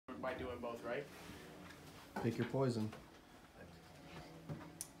mind doing both, right? Pick your poison.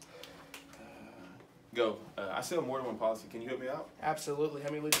 Go. I sell more than one policy. Can you help me out? Absolutely. How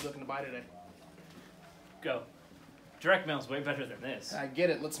many leads are you looking to buy today? Go. Direct mail's way better than this. I get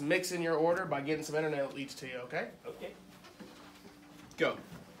it. Let's mix in your order by getting some internet leads to you, okay? Okay. Go.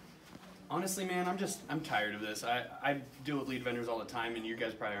 Honestly, man, I'm tired of this. I deal with lead vendors all the time, and you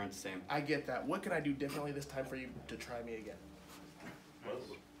guys probably aren't the same. I get that. What can I do differently this time for you to try me again?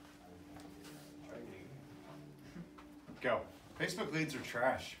 Go. Facebook leads are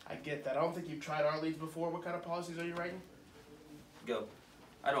trash. I get that. I don't think you've tried our leads before. What kind of policies are you writing? Go.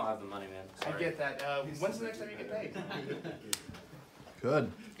 I don't have the money, man. Sorry. I get that. When's the next time you get paid?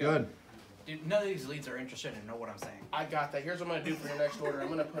 Good. Good. Dude, none of these leads are interested in know what I'm saying. I got that. Here's what I'm going to do for your next order. I'm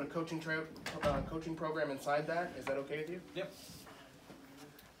going to put a coaching program inside that. Is that okay with you? Yep.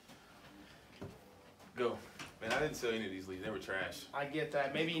 Go. Man, I didn't sell any of these leads. They were trash. I get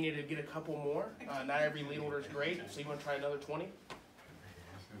that. Maybe you need to get a couple more. Not every lead order is great, so you want to try another 20?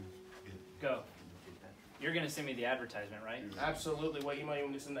 Go. You're going to send me the advertisement, right? Absolutely. What email you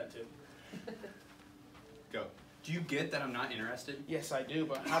want me to send that to? Go. Do you get that I'm not interested? Yes, I do,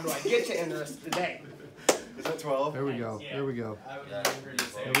 but how do I get you interested today? Is that 12? There we go. Yeah. There we go. Yeah.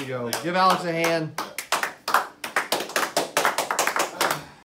 There we go. Give Alex a hand.